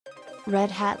Red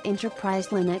Hat Enterprise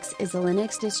Linux is a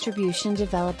Linux distribution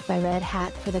developed by Red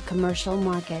Hat for the commercial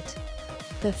market.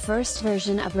 The first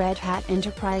version of Red Hat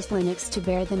Enterprise Linux to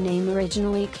bear the name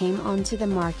originally came onto the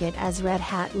market as Red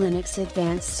Hat Linux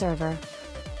Advanced Server.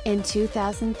 In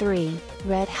 2003,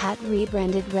 Red Hat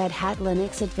rebranded Red Hat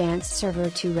Linux Advanced Server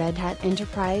to Red Hat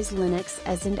Enterprise Linux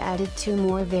S and added two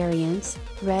more variants,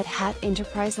 Red Hat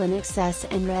Enterprise Linux S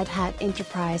and Red Hat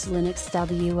Enterprise Linux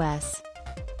WS.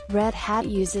 Red Hat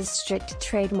uses strict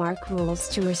trademark rules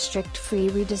to restrict free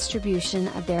redistribution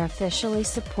of their officially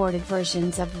supported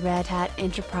versions of Red Hat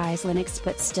Enterprise Linux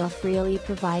but still freely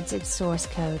provides its source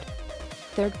code.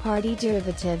 Third-party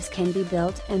derivatives can be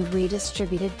built and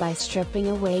redistributed by stripping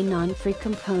away non-free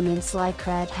components like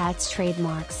Red Hat's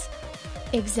trademarks.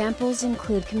 Examples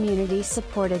include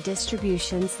community-supported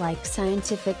distributions like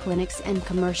Scientific Linux and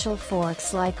commercial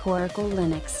forks like Oracle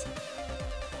Linux.